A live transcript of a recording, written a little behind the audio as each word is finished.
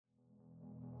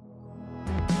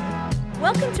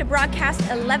Welcome to broadcast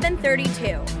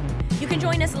 1132. You can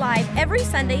join us live every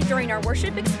Sunday during our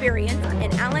worship experience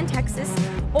in Allen, Texas,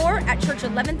 or at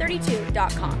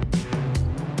church1132.com.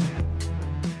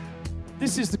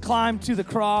 This is the Climb to the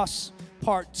Cross,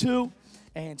 part 2.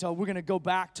 And we're going to go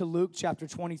back to Luke chapter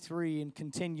 23 and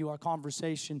continue our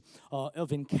conversation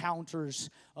of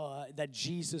encounters that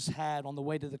Jesus had on the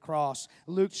way to the cross.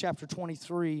 Luke chapter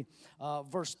 23,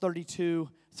 verse 32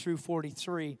 through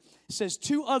 43. It says,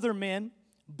 2 other men,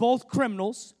 both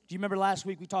criminals. Do you remember last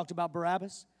week we talked about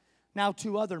Barabbas? Now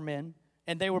 2 other men,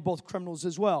 and they were both criminals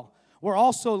as well, were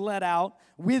also led out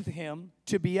with him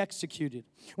to be executed.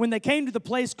 When they came to the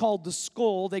place called the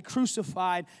Skull, they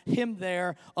crucified him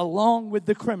there along with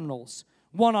the criminals,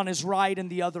 one on his right and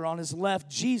the other on his left.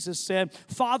 Jesus said,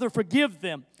 "Father, forgive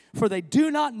them, for they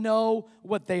do not know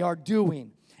what they are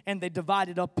doing." And they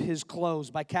divided up his clothes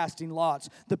by casting lots.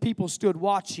 The people stood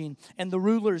watching, and the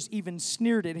rulers even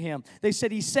sneered at him. They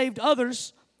said, "He saved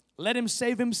others. Let him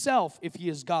save himself if he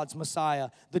is God's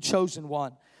Messiah, the chosen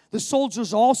one." The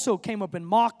soldiers also came up and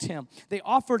mocked him. They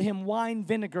offered him wine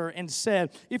vinegar and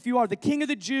said, "If you are the king of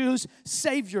the Jews,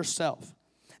 save yourself."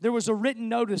 There was a written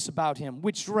notice about him,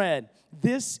 which read,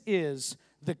 "This is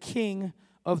the King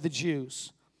of the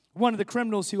Jews." One of the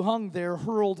criminals who hung there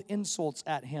hurled insults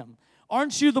at him.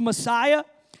 "Aren't you the Messiah?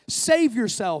 Save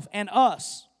yourself and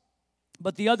us."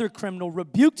 But the other criminal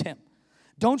rebuked him.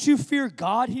 "Don't you fear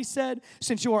God," he said,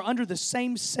 "since you are under the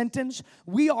same sentence?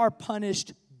 We are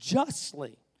punished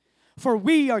justly, for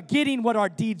we are getting what our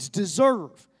deeds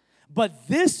deserve. But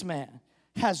this man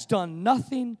has done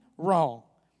nothing wrong."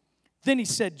 Then he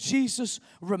said, "Jesus,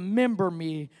 remember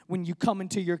me when you come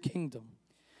into your kingdom."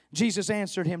 Jesus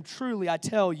answered him, "Truly, I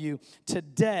tell you,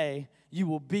 today you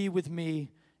will be with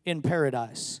me in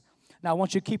paradise." Now, I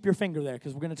want you to keep your finger there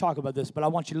because we're going to talk about this, but I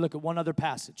want you to look at one other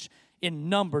passage in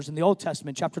Numbers in the Old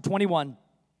Testament, chapter 21.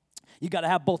 You got to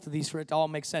have both of these for it to all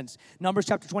make sense. Numbers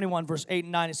chapter 21, verse 8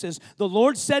 and 9, it says, "The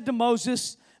Lord said to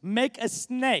Moses, make a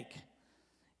snake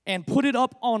and put it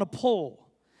up on a pole.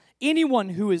 Anyone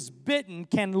who is bitten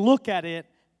can look at it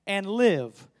and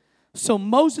live." So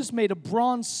Moses made a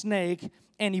bronze snake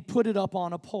and he put it up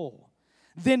on a pole.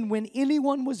 Then when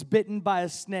anyone was bitten by a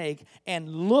snake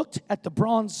and looked at the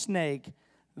bronze snake,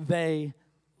 they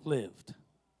lived.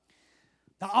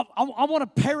 Now, I want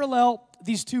to parallel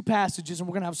these 2 passages, and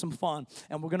we're going to have some fun,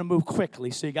 and we're going to move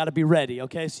quickly, so you got to be ready,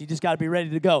 okay? So you just got to be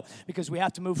ready to go, because we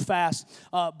have to move fast.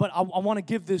 But I want to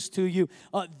give this to you.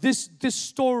 This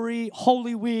story,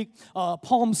 Holy Week,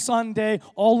 Palm Sunday,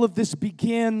 all of this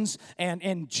begins,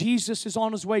 and Jesus is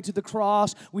on his way to the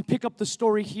cross. We pick up the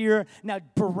story here. Now,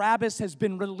 Barabbas has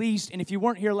been released, and if you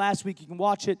weren't here last week, you can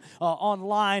watch it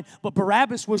online. But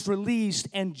Barabbas was released,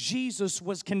 and Jesus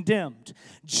was condemned.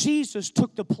 Jesus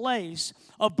took the place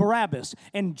of Barabbas.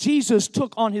 And Jesus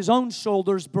took on his own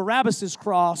shoulders Barabbas'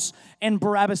 cross and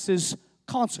Barabbas'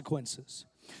 consequences.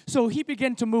 So he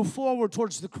began to move forward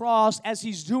towards the cross. As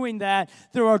he's doing that,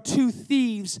 there are 2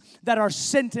 thieves that are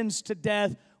sentenced to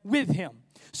death with him.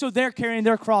 So they're carrying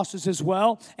their crosses as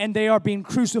well, and they are being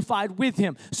crucified with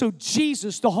him. So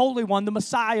Jesus, the Holy One, the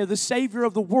Messiah, the Savior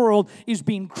of the world, is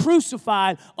being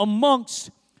crucified amongst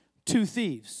 2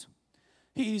 thieves.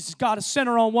 He's got a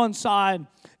sinner on one side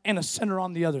and a sinner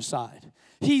on the other side.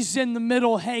 He's in the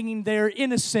middle, hanging there,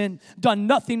 innocent, done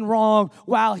nothing wrong,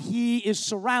 while he is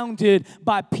surrounded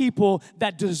by people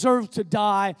that deserve to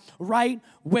die right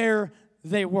where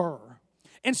they were.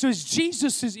 And so as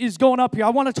Jesus is going up here, I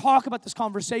want to talk about this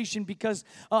conversation because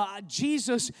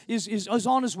Jesus is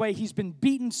on his way. He's been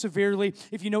beaten severely.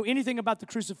 If you know anything about the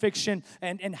crucifixion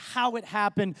and how it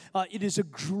happened, it is a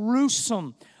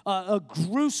gruesome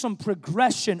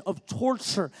progression of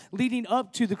torture leading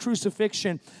up to the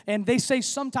crucifixion. And they say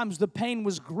sometimes the pain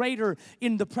was greater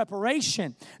in the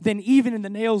preparation than even in the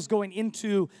nails going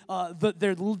into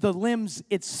the limbs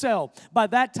itself. By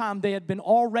that time, they had been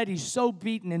already so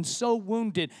beaten and so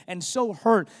wounded and so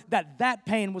hurt that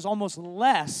pain was almost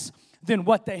less than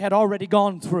what they had already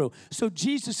gone through. So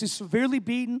Jesus is severely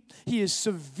beaten. He is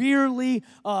severely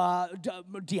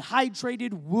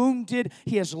dehydrated, wounded.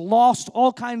 He has lost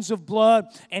all kinds of blood,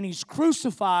 and he's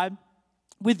crucified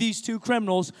with these 2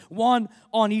 criminals, one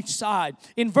on each side.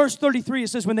 In verse 33, it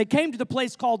says, when they came to the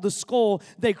place called the Skull,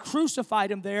 they crucified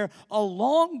him there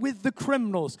along with the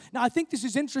criminals. Now, I think this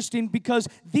is interesting because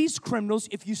these criminals,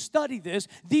 if you study this,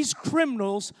 these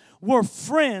criminals were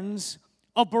friends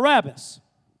of Barabbas.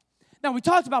 Now, we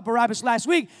talked about Barabbas last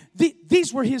week.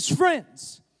 These were his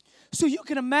friends. So you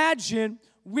can imagine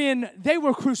when they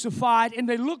were crucified and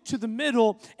they looked to the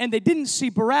middle and they didn't see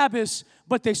Barabbas,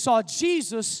 but they saw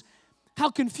Jesus, how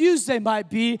confused they might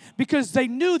be because they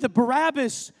knew that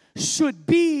Barabbas should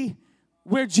be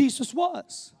where Jesus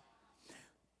was.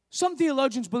 Some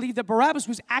theologians believe that Barabbas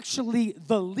was actually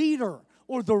the leader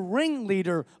or the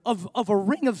ringleader of a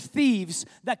ring of thieves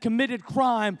that committed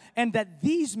crime, and that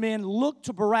these men looked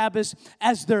to Barabbas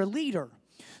as their leader.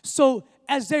 So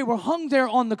as they were hung there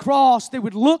on the cross, they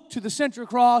would look to the center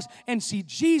cross and see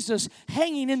Jesus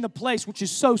hanging in the place, which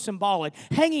is so symbolic,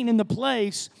 hanging in the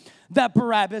place that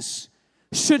Barabbas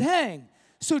should hang.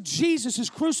 So Jesus is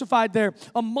crucified there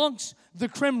amongst the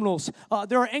criminals.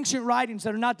 There are ancient writings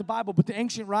that are not the Bible, but the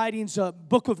ancient writings,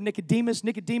 book of Nicodemus.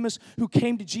 Nicodemus, who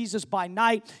came to Jesus by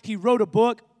night, he wrote a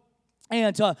book.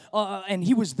 And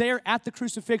he was there at the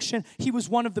crucifixion. He was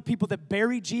one of the people that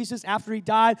buried Jesus after he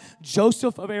died.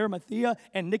 Joseph of Arimathea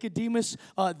and Nicodemus,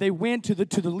 they went to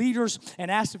the leaders and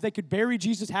asked if they could bury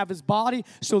Jesus, have his body.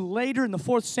 So later in the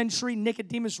 4th century,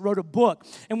 Nicodemus wrote a book.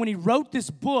 And when he wrote this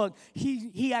book,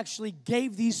 he actually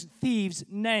gave these thieves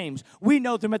names. We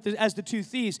know them as the 2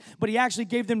 thieves, but he actually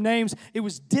gave them names. It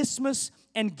was Dismas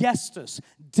and Gestas.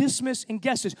 Dismas and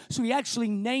Gestas. So he actually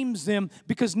names them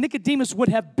because Nicodemus would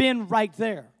have been right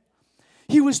there.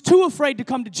 He was too afraid to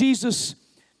come to Jesus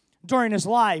during his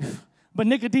life, but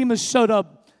Nicodemus showed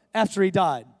up after he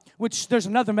died, which there's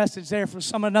another message there for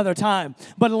some another time.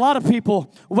 But a lot of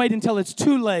people wait until it's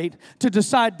too late to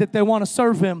decide that they want to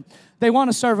serve him. They want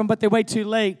to serve him, but they wait too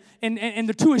late, and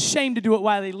they're too ashamed to do it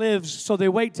while he lives, so they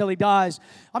wait till he dies.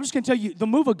 I'm just going to tell you, the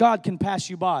move of God can pass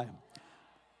you by.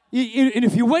 And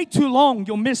if you wait too long,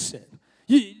 you'll miss it.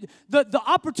 The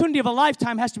opportunity of a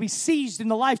lifetime has to be seized in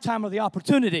the lifetime of the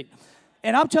opportunity.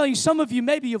 And I'm telling you, some of you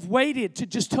maybe have waited to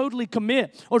just totally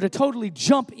commit or to totally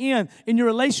jump in your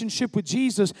relationship with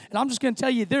Jesus. And I'm just going to tell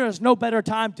you, there is no better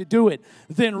time to do it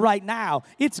than right now.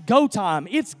 It's go time.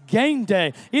 It's game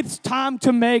day. It's time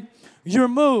to make your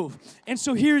move. And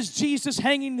so here's Jesus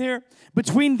hanging there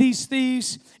between these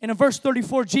thieves. And in verse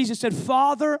 34, Jesus said,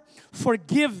 "Father,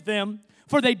 forgive them,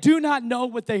 for they do not know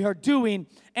what they are doing."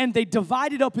 And they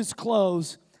divided up his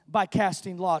clothes by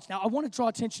casting lots. Now, I want to draw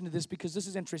attention to this because this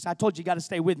is interesting. I told you got to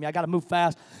stay with me. I got to move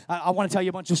fast. I want to tell you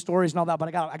a bunch of stories and all that, but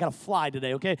I got to fly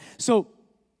today, okay? So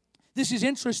this is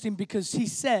interesting because he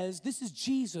says, this is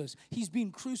Jesus. He's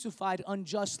being crucified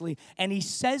unjustly, and he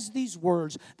says these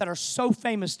words that are so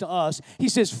famous to us. He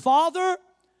says, "Father,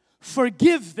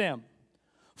 forgive them,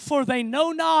 for they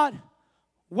know not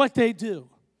what they do."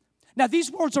 Now,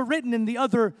 these words are written in the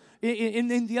other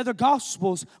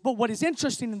Gospels, but what is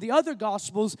interesting in the other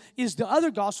Gospels is the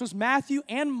other Gospels, Matthew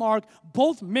and Mark,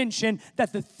 both mention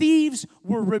that the thieves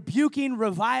were rebuking,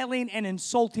 reviling, and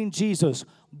insulting Jesus.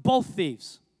 Both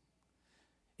thieves.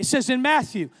 It says in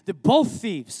Matthew that both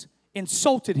thieves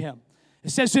insulted him.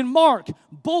 It says in Mark,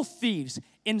 both thieves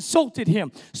insulted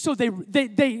him. So they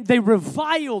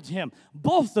reviled him,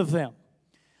 both of them.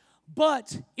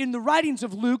 But in the writings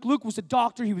of Luke, Luke was a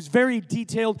doctor. He was very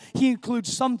detailed. He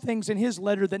includes some things in his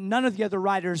letter that none of the other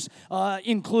writers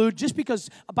include, just because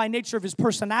by nature of his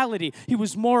personality, he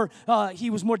was more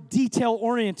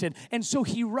detail-oriented. And so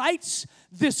he writes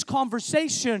this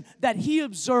conversation that he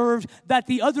observed that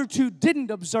the other two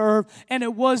didn't observe, and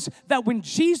it was that when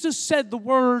Jesus said the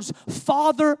words,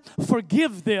 "Father,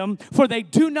 forgive them, for they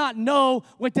do not know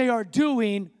what they are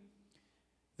doing,"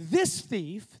 this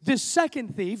thief, this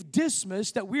second thief,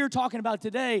 Dismas, that we're talking about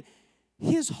today,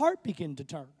 his heart began to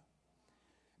turn.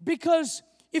 Because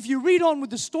if you read on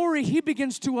with the story, he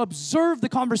begins to observe the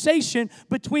conversation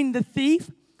between the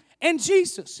thief and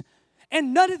Jesus.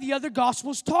 And none of the other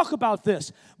Gospels talk about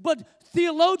this. But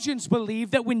theologians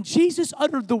believe that when Jesus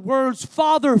uttered the words,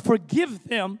 "Father, forgive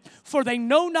them, for they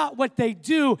know not what they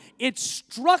do," it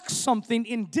struck something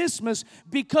in Dismas,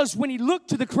 because when he looked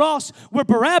to the cross where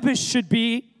Barabbas should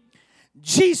be,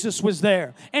 Jesus was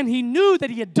there, and he knew that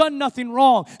he had done nothing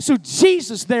wrong. So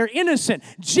Jesus there, innocent,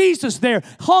 Jesus there,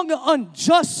 hung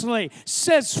unjustly,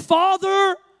 says,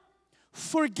 "Father,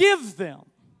 forgive them,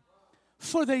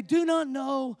 for they do not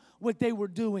know what they were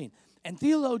doing." And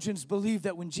theologians believe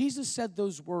that when Jesus said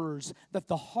those words, that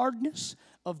the hardness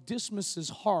of Dismas's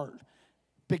heart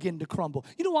began to crumble.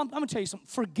 You know what? I'm going to tell you something.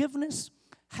 Forgiveness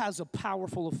has a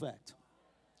powerful effect.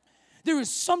 There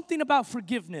is something about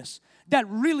forgiveness that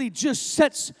really just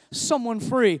sets someone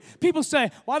free. People say,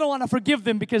 "Well, I don't want to forgive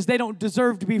them because they don't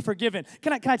deserve to be forgiven."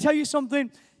 Can I tell you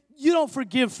something? You don't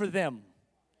forgive for them.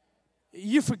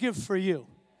 You forgive for you.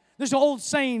 There's an old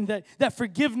saying that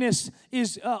forgiveness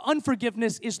is,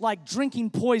 unforgiveness is like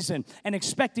drinking poison and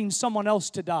expecting someone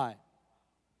else to die.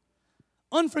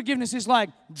 Unforgiveness is like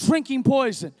drinking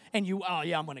poison and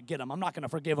I'm going to get them. I'm not going to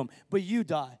forgive them, but you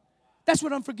die. That's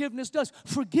what unforgiveness does.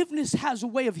 Forgiveness has a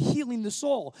way of healing the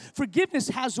soul. Forgiveness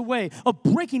has a way of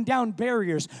breaking down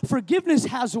barriers. Forgiveness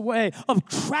has a way of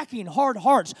cracking hard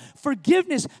hearts.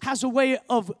 Forgiveness has a way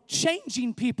of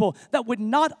changing people that would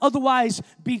not otherwise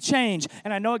be changed.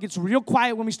 And I know it gets real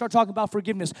quiet when we start talking about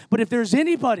forgiveness, but if there's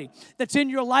anybody that's in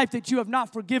your life that you have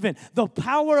not forgiven, the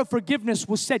power of forgiveness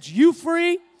will set you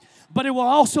free, but it will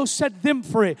also set them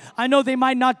free. I know they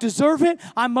might not deserve it.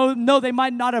 I know they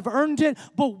might not have earned it.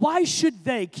 But why should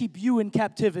they keep you in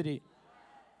captivity?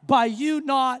 By you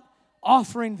not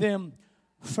offering them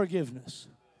forgiveness.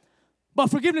 But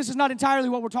forgiveness is not entirely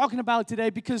what we're talking about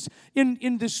today, because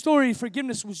in this story,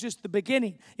 forgiveness was just the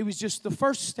beginning. It was just the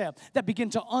first step that began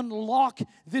to unlock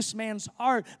this man's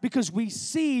heart, because we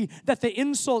see that the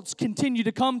insults continue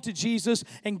to come to Jesus.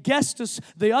 And Gestas,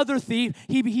 the other thief,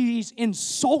 he's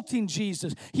insulting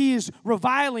Jesus. He is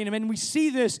reviling him. And we see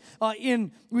this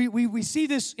we see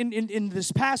this in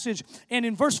this passage. And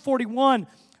in verse 41,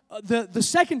 the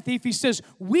second thief, he says,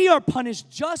 "We are punished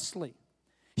justly."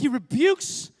 He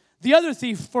rebukes the other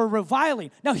thief for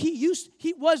reviling. Now, he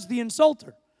was the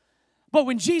insulter. But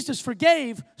when Jesus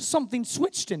forgave, something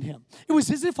switched in him. It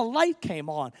was as if a light came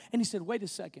on. And he said, wait a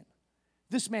second.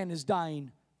 This man is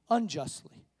dying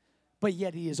unjustly, but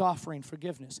yet he is offering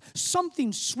forgiveness.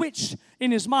 Something switched in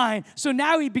his mind. So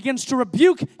now he begins to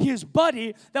rebuke his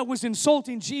buddy that was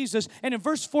insulting Jesus. And in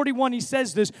verse 41, he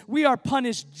says this, "We are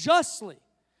punished justly,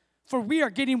 for we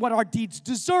are getting what our deeds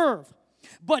deserve.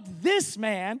 But this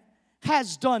man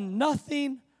has done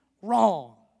nothing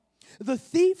wrong." The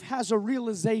thief has a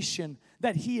realization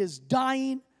that he is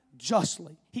dying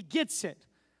justly. He gets it,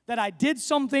 that I did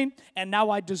something and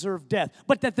now I deserve death.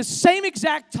 But at the same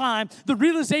exact time, the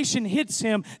realization hits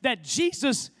him that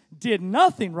Jesus did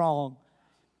nothing wrong,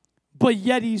 but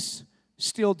yet he's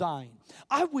still dying.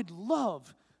 I would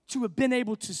love to have been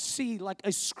able to see like a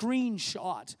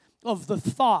screenshot of the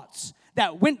thoughts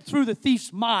that went through the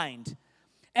thief's mind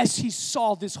as he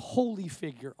saw this holy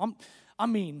figure.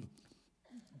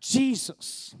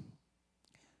 Jesus,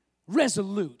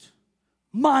 resolute,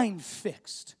 mind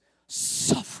fixed,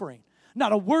 suffering.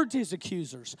 Not a word to his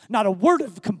accusers, not a word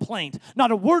of complaint, not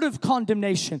a word of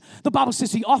condemnation. The Bible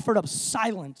says he offered up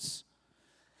silence.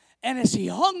 And as he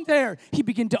hung there, he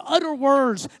began to utter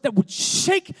words that would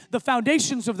shake the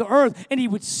foundations of the earth. And he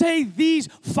would say these,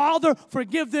 "Father,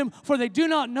 forgive them, for they do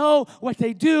not know what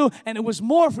they do." And it was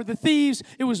more for the thieves.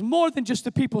 It was more than just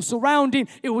the people surrounding.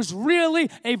 It was really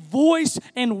a voice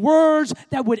and words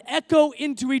that would echo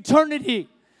into eternity.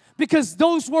 Because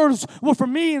those words were for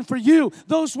me and for you.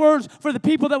 Those words for the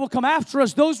people that will come after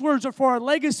us. Those words are for our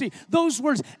legacy. Those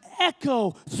words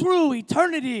echo through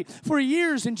eternity for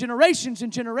years and generations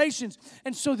and generations.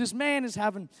 And so this man is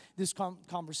having this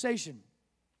conversation.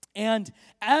 And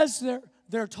as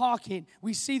they're talking,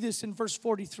 we see this in verse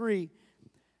 43.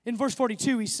 In verse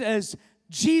 42, he says,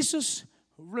 "Jesus,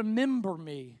 remember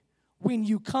me when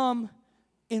you come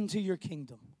into your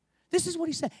kingdom." This is what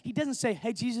he said. He doesn't say,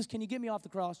 "Hey, Jesus, can you get me off the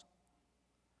cross?"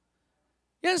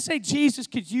 He doesn't say, "Jesus,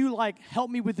 could you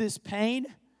help me with this pain?"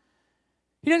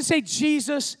 He doesn't say,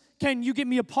 "Jesus, can you give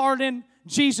me a pardon?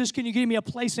 Jesus, can you give me a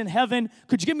place in heaven?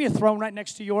 Could you give me a throne right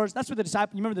next to yours?" That's what the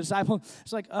disciple, you remember the disciple?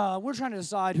 It's like, we're trying to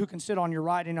decide who can sit on your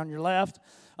right and on your left.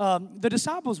 The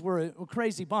disciples were a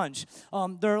crazy bunch.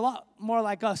 They're a lot more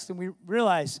like us than we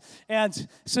realize. And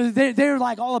so they're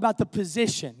like all about the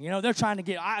position. You know, they're trying to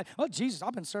get, Jesus,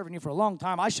 I've been serving you for a long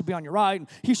time. I should be on your right, and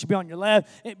he should be on your left.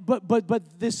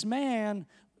 But this man,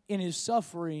 in his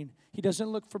suffering, he doesn't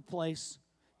look for place.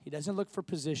 He doesn't look for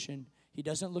position. He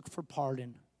doesn't look for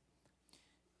pardon.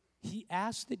 He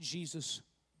asks that Jesus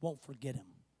won't forget him.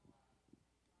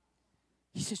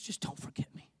 He says, "Just don't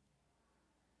forget me."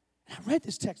 And I read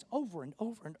this text over and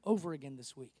over and over again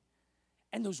this week.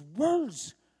 And those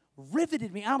words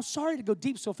riveted me. I'm sorry to go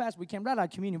deep so fast. We came right out of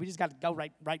communion. We just got to go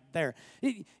right there.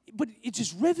 But it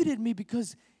just riveted me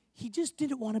because he just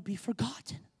didn't want to be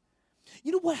forgotten.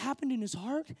 You know what happened in his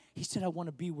heart? He said, "I want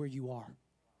to be where you are."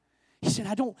 He said,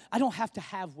 I don't have to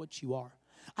have what you are.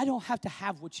 I don't have to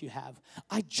have what you have.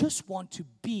 I just want to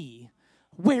be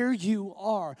where you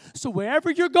are. So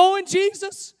wherever you're going,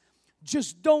 Jesus,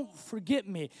 just don't forget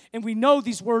me. And we know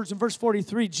these words in verse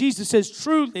 43. Jesus says,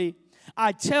 "Truly,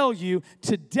 I tell you,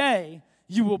 today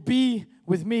you will be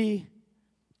with me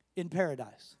in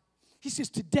paradise." He says,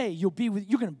 today you're going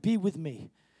to be with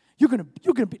me. You're going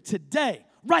to be today,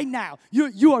 right now.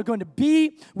 You are going to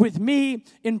be with me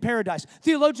in paradise.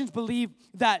 Theologians believe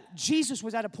that Jesus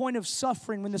was at a point of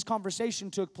suffering when this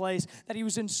conversation took place, that he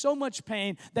was in so much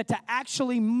pain that to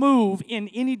actually move in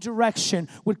any direction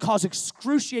would cause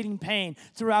excruciating pain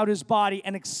throughout his body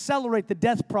and accelerate the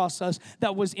death process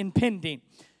that was impending.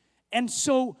 And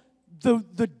so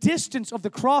the distance of the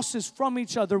crosses from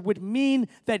each other would mean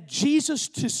that Jesus,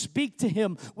 to speak to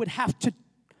him, would have to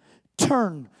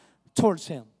turn towards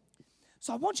him.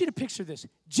 So I want you to picture this.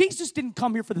 Jesus didn't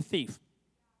come here for the thief.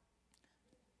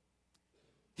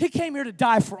 He came here to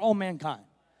die for all mankind.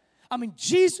 I mean,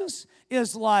 Jesus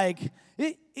is like,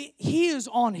 he is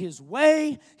on his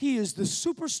way. He is the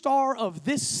superstar of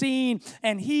this scene,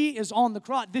 and he is on the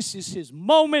cross. This is his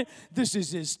moment. This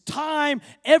is his time.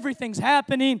 Everything's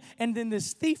happening, and then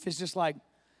this thief is just like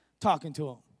talking to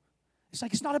him. It's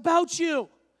like, it's not about you.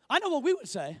 I know what we would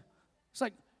say. It's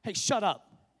like, hey, shut up.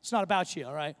 It's not about you,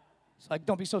 all right? It's like,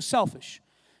 don't be so selfish,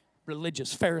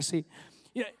 religious Pharisee.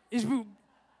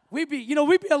 We'd be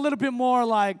a little bit more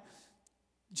like,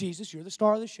 Jesus, you're the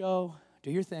star of the show. Do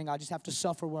your thing. I just have to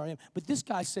suffer where I am. But this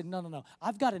guy said, no.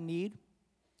 I've got a need,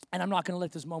 and I'm not going to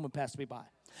let this moment pass me by.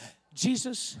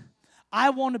 Jesus, I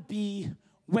want to be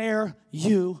where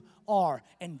you are.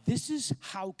 And this is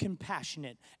how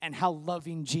compassionate and how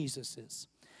loving Jesus is.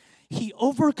 He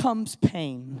overcomes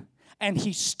pain, and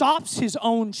he stops his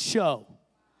own show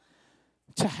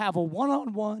to have a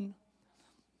one-on-one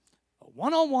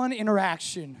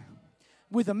interaction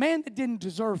with a man that didn't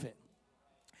deserve it.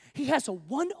 He has a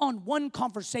one-on-one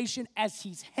conversation as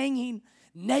he's hanging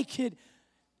naked,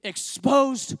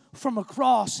 exposed from a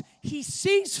cross. He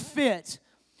sees fit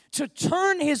to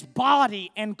turn his body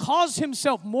and cause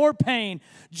himself more pain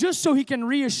just so he can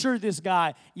reassure this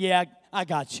guy, yeah, I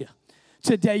got you.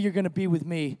 Today you're going to be with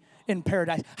me in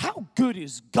paradise. How good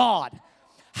is God?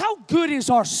 How good is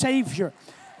our Savior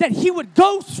that he would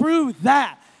go through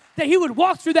that? That he would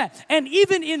walk through that, and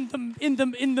even in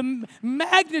the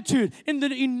magnitude, in the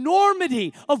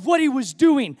enormity of what he was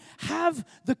doing, have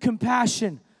the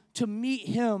compassion to meet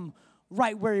him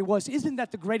right where he was. Isn't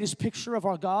that the greatest picture of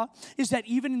our God? Is that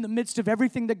even in the midst of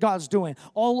everything that God's doing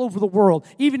all over the world,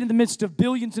 even in the midst of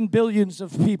billions and billions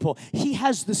of people, he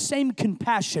has the same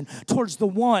compassion towards the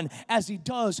one as he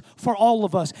does for all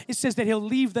of us. It says that he'll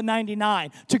leave the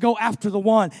 99 to go after the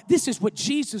one. This is what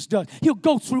Jesus does. He'll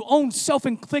go through own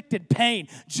self-inflicted pain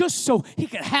just so he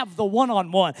can have the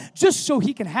one-on-one, just so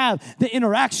he can have the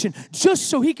interaction, just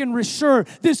so he can reassure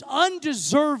this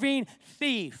undeserving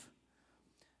thief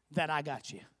that I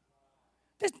got you.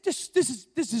 This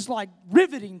is like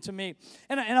riveting to me.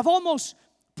 And I've almost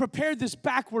prepared this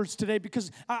backwards today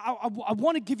because I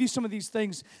want to give you some of these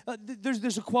things.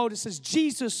 There's a quote. It says,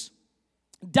 Jesus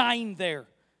dying there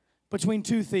between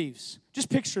two thieves. Just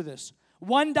picture this.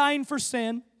 One dying for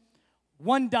sin,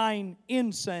 one dying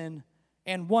in sin,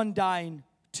 and one dying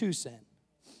to sin.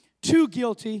 Two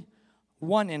guilty,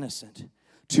 one innocent.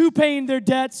 Two paying their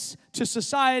debts to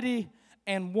society,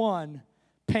 and one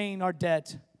paying our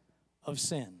debt of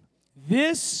sin.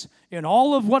 This, in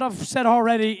all of what I've said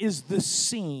already, is the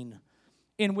scene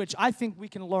in which I think we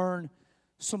can learn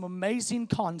some amazing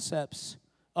concepts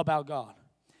about God.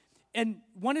 And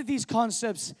one of these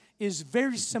concepts is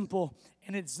very simple,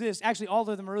 and it's this. Actually, all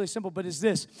of them are really simple, but it's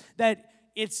this, that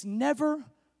it's never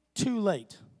too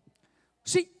late.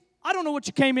 See, I don't know what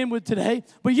you came in with today,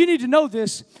 but you need to know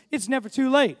this. It's never too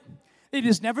late. It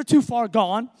is never too far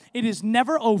gone. It is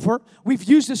never over. We've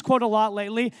used this quote a lot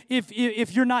lately.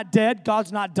 If you're not dead,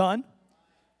 God's not done.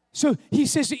 So he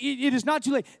says it is not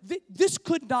too late. This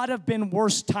could not have been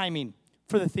worse timing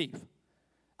for the thief.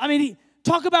 I mean,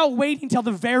 talk about waiting till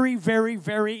the very, very,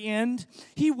 very end.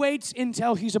 He waits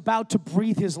until he's about to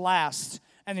breathe his last.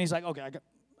 And then he's like, okay,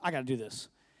 I got to do this.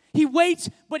 He waits,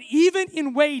 but even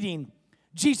in waiting,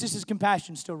 Jesus'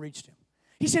 compassion still reached him.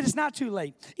 He said, it's not too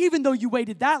late. Even though you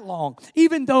waited that long,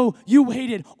 even though you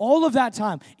waited all of that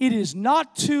time, it is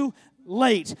not too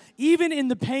late. Even in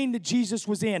the pain that Jesus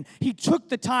was in, he took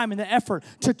the time and the effort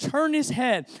to turn his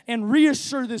head and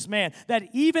reassure this man that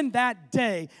even that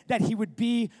day that he would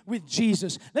be with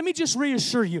Jesus. Let me just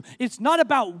reassure you, it's not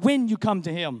about when you come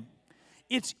to him.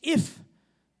 It's if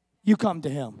you come to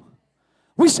him.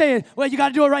 We say, well, you got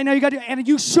to do it right now. You got to do it. And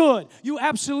you should. You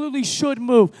absolutely should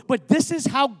move. But this is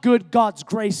how good God's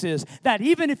grace is, that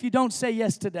even if you don't say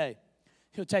yes today,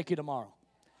 he'll take you tomorrow.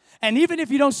 And even if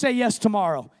you don't say yes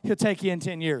tomorrow, he'll take you in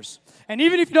 10 years. And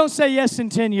even if you don't say yes in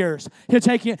 10 years, he'll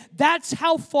take you. That's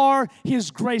how far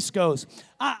his grace goes.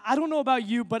 I don't know about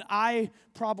you, but I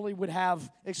probably would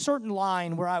have a certain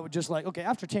line where I would just like, okay,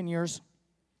 after 10 years,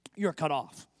 you're cut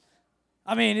off.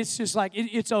 I mean, it's just like,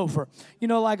 it's over. You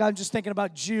know, like I'm just thinking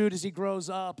about Jude as he grows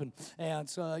up,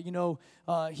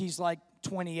 he's like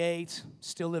 28,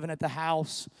 still living at the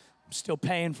house, still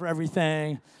paying for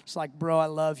everything. It's like, bro, I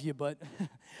love you, but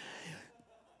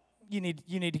you need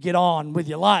to get on with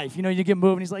your life. You know, you get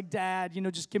moving. He's like, Dad,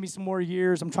 just give me some more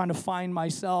years. I'm trying to find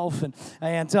myself.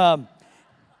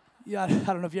 Yeah, I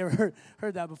don't know if you ever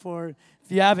heard that before. If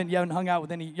you haven't hung out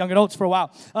with any young adults for a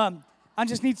while. I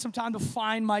just need some time to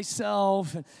find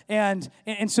myself. And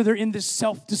so they're in this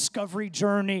self-discovery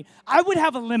journey. I would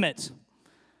have a limit.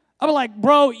 I would like,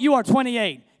 bro, you are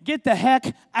 28. Get the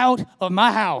heck out of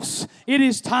my house. It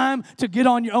is time to get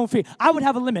on your own feet. I would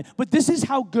have a limit. But this is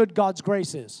how good God's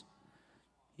grace is.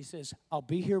 He says, I'll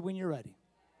be here when you're ready.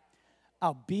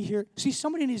 I'll be here. See,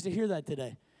 somebody needs to hear that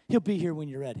today. He'll be here when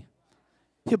you're ready.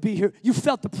 He'll be here. You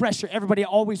felt the pressure. Everybody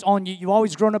always on you. You've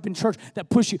always grown up in church that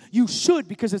push you. You should,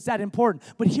 because it's that important.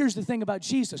 But here's the thing about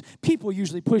Jesus. People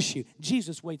usually push you.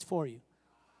 Jesus waits for you.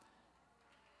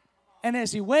 And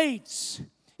as he waits,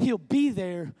 he'll be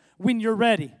there when you're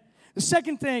ready. The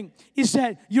second thing is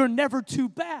that you're never too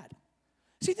bad.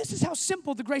 See, this is how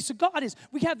simple the grace of God is.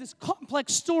 We have this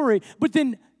complex story, but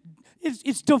then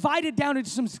it's divided down into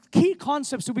some key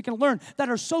concepts that we can learn that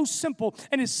are so simple.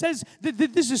 And it says that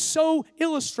this is so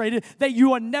illustrated that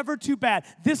you are never too bad.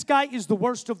 This guy is the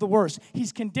worst of the worst.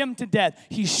 He's condemned to death.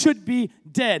 He should be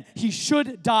dead. He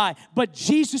should die. But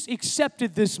Jesus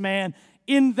accepted this man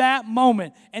in that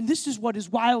moment. And this is what is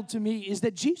wild to me, is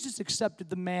that Jesus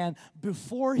accepted the man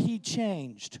before he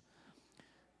changed.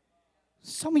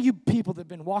 Some of you people that have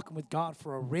been walking with God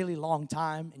for a really long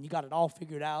time and you got it all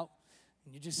figured out,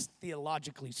 and you're just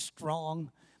theologically strong,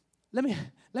 let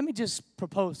me just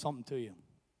propose something to you.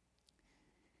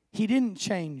 He didn't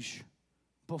change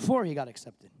before he got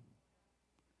accepted.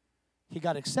 He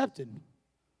got accepted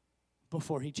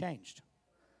before he changed.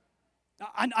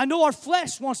 I know our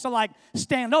flesh wants to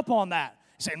stand up on that.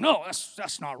 Say, no,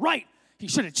 that's not right. He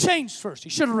should have changed first.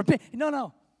 He should have repented.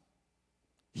 No.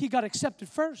 He got accepted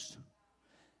first.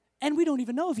 And we don't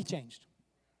even know if he changed.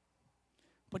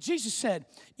 But Jesus said,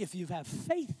 if you have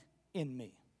faith in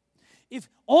me, if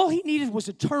all he needed was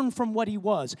to turn from what he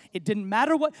was, it didn't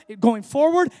matter what, going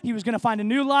forward, he was going to find a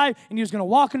new life and he was going to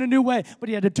walk in a new way, but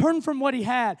he had to turn from what he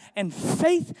had and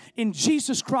faith in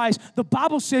Jesus Christ. The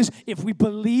Bible says if we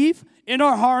believe in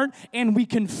our heart and we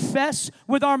confess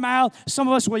with our mouth, some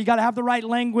of us, well, you got to have the right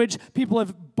language. People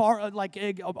have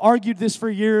argued this for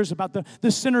years about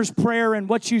the sinner's prayer and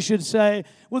what you should say.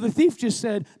 Well, the thief just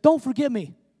said, don't forget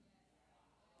me.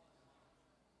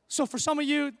 So for some of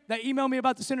you that email me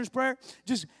about the sinner's prayer,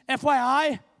 just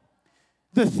FYI,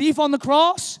 the thief on the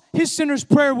cross, his sinner's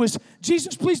prayer was,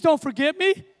 Jesus, please don't forget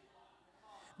me.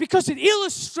 Because it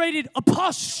illustrated a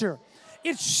posture.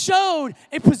 It showed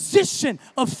a position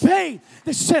of faith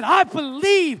that said, I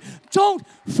believe, don't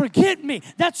forget me.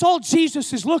 That's all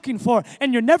Jesus is looking for.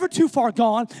 And you're never too far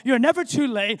gone. You're never too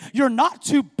late. You're not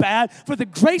too bad for the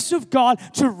grace of God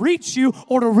to reach you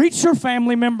or to reach your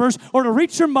family members or to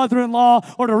reach your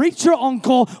mother-in-law or to reach your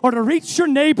uncle or to reach your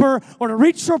neighbor or to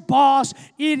reach your boss.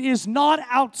 It is not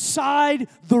outside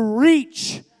the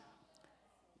reach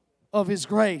of His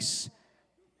grace.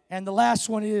 And the last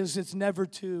one is, it's never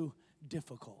too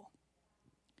difficult.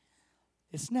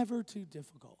 It's never too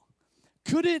difficult.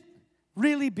 Could it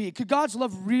really be? Could God's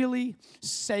love really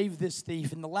save this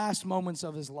thief in the last moments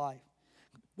of his life?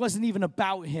 It wasn't even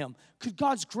about him. Could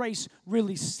God's grace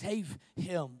really save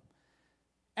him?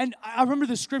 And I remember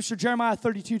the scripture, Jeremiah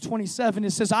 32:27.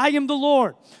 It says, I am the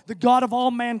Lord, the God of all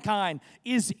mankind.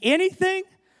 Is anything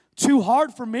too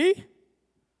hard for me?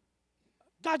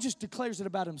 God just declares it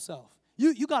about himself.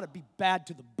 You got to be bad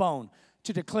to the bone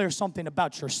to declare something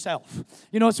about yourself.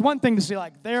 You know, it's one thing to say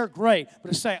like they're great, but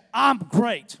to say I'm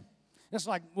great, it's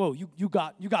like, whoa, you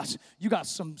got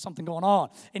something going on.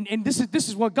 And this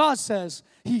is what God says.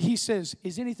 He says,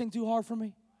 is anything too hard for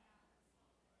me?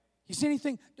 Is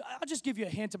anything? I'll just give you a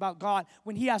hint about God.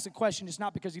 When He asks a question, it's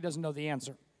not because He doesn't know the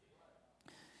answer.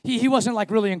 He wasn't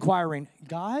like really inquiring,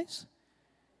 guys,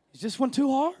 is this one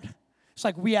too hard? It's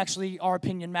like our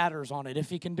opinion matters on it, if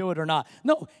He can do it or not.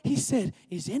 No, He said,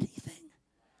 is anything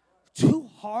too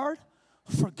hard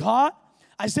for God?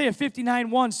 Isaiah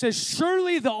 59:1 says,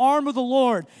 surely the arm of the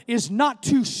Lord is not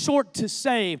too short to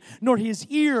save, nor His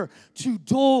ear too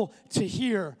dull to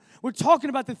hear. We're talking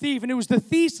about the thief, and it was the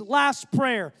thief's last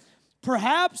prayer.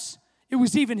 Perhaps it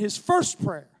was even his first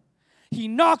prayer. He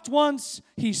knocked once,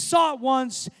 he sought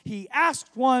once, he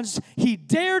asked once, he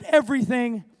dared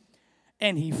everything,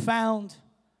 and he found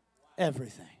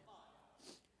everything.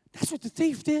 That's what the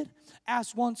thief did.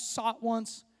 Asked once, sought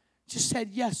once, just said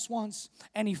yes once,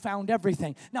 and he found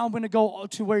everything. Now I'm going to go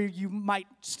to where you might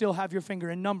still have your finger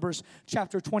in Numbers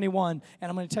chapter 21, and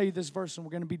I'm going to tell you this verse, and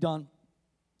we're going to be done.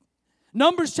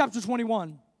 Numbers chapter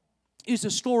 21 is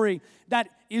a story that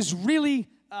is really,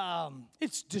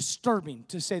 it's disturbing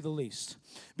to say the least.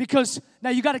 Because now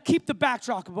you got to keep the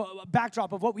backdrop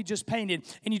of what we just painted,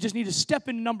 and you just need to step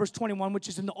into Numbers 21, which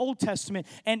is in the Old Testament.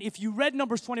 And if you read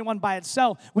Numbers 21 by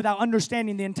itself without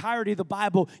understanding the entirety of the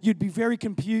Bible, you'd be very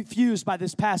confused by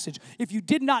this passage. If you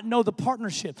did not know the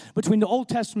partnership between the Old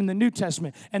Testament and the New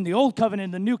Testament, and the Old Covenant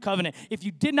and the New Covenant, if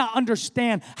you did not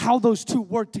understand how those two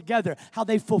work together, how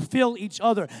they fulfill each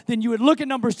other, then you would look at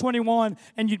Numbers 21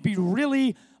 and you'd be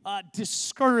really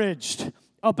discouraged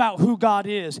about who God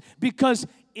is, because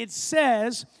it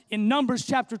says in Numbers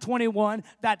chapter 21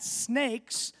 that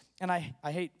snakes, and I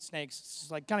hate snakes,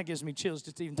 it's like kind of gives me chills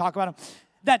just to even talk about them,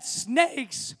 that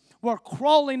snakes were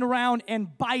crawling around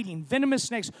and biting, venomous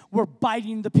snakes were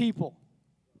biting the people,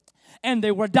 and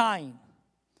they were dying.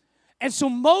 And so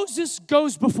Moses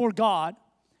goes before God,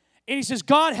 and he says,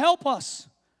 God, help us.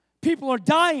 People are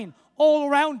dying all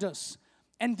around us.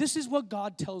 And this is what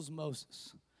God tells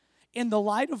Moses. In the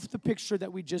light of the picture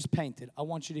that we just painted, I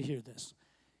want you to hear this.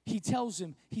 He tells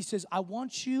him, he says, I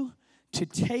want you to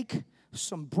take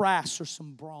some brass or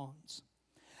some bronze,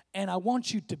 and I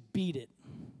want you to beat it.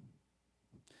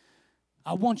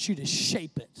 I want you to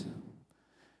shape it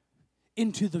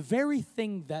into the very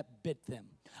thing that bit them.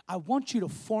 I want you to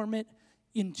form it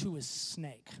into a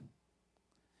snake.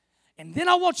 And then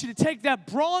I want you to take that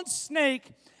bronze snake,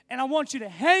 and I want you to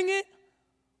hang it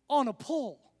on a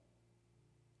pole.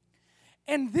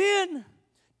 And then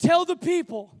tell the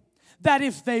people that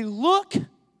if they look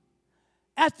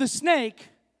at the snake,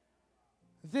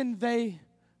 then they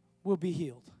will be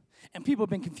healed. And people have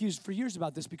been confused for years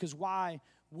about this, because why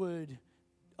would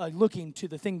looking to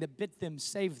the thing that bit them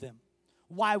save them?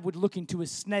 Why would looking to a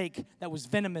snake that was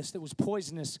venomous, that was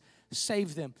poisonous,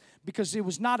 save them? Because it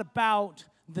was not about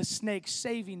the snake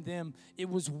saving them. It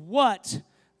was what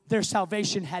their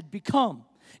salvation had become.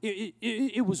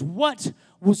 It was what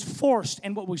was forced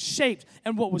and what was shaped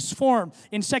and what was formed.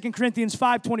 In 2 Corinthians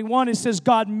 5:21, it says,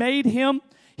 God made him,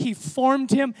 he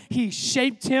formed him, he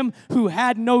shaped him who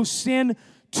had no sin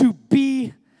to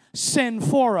be sin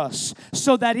for us,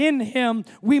 so that in him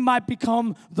we might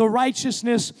become the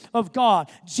righteousness of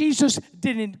God. Jesus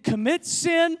didn't commit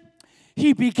sin.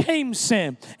 He became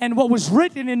sin. And what was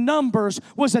written in Numbers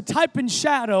was a type and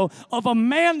shadow of a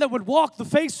man that would walk the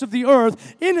face of the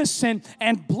earth innocent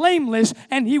and blameless,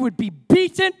 and he would be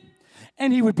beaten,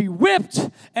 and he would be whipped,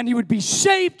 and he would be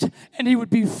shaped, and he would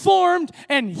be formed,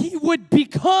 and he would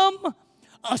become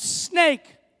a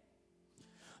snake.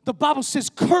 The Bible says,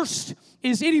 cursed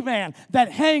is any man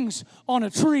that hangs on a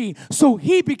tree. So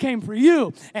he became for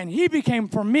you, and he became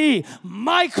for me,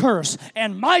 my curse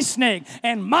and my snake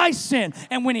and my sin.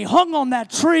 And when he hung on that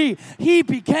tree, he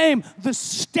became the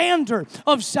standard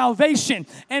of salvation.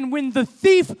 And when the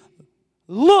thief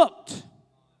looked,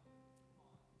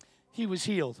 he was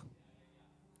healed.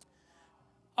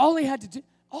 All he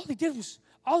did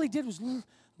was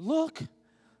look.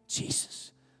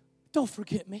 Jesus, don't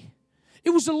forget me. It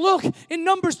was a look. In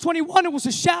Numbers 21, it was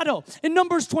a shadow. In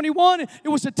Numbers 21, it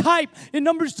was a type. In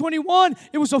Numbers 21,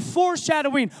 it was a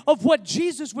foreshadowing of what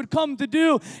Jesus would come to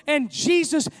do. And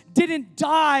Jesus didn't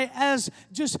die as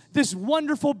just this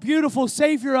wonderful, beautiful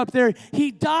Savior up there.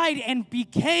 He died and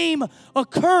became a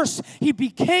curse. He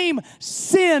became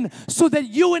sin so that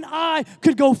you and I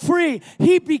could go free.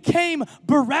 He became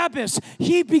Barabbas.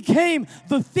 He became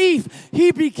the thief.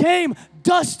 He became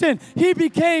Dustin. He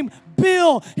became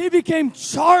Bill. He became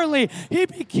Charlie. He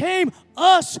became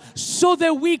us so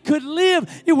that we could live.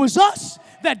 It was us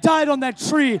that died on that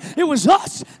tree. It was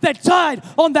us that died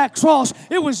on that cross.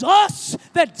 It was us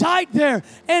that died there.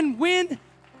 And when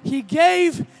he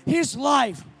gave his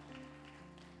life,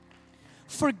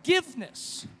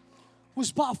 forgiveness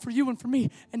was bought for you and for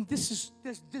me. And this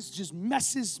just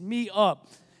messes me up.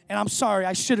 And I'm sorry,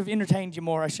 I should have entertained you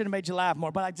more. I should have made you laugh more.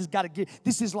 But I just got to get,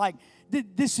 this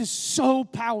is so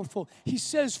powerful. He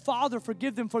says, Father,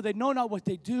 forgive them, for they know not what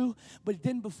they do. But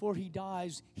then before he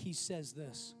dies, he says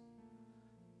this,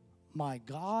 my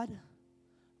God,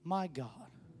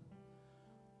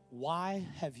 why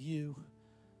have you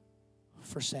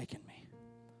forsaken me?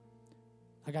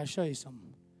 I got to show you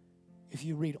something. If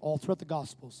you read all throughout the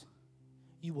Gospels,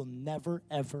 you will never,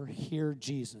 ever hear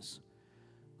Jesus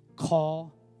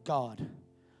call God,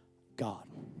 God.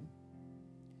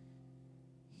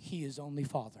 He is only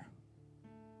Father.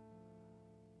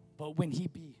 But when he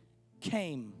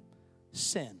became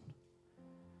sin,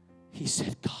 he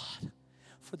said, God,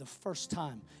 for the first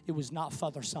time, it was not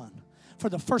father-son. For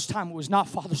the first time, it was not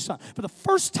father-son. For the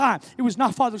first time, it was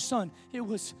not father-son. It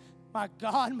was my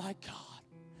God,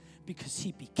 because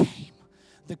he became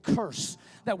the curse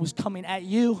that was coming at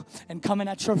you and coming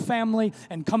at your family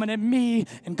and coming at me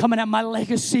and coming at my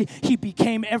legacy. He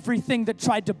became everything that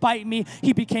tried to bite me.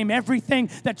 He became everything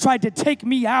that tried to take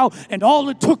me out. And all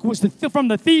it took was from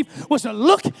the thief was a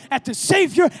look at the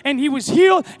Savior, and he was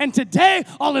healed. And today,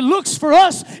 all it looks for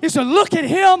us is a look at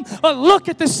him, a look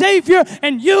at the Savior,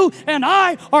 and you and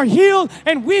I are healed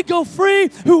and we go free.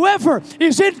 Whoever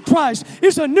is in Christ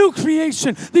is a new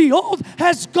creation. The old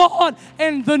has gone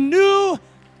and the new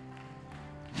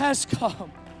has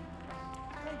come.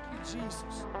 Thank you,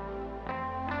 Jesus.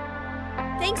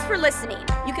 Thanks for listening.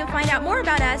 You can find out more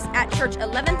about us at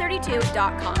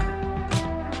church1132.com.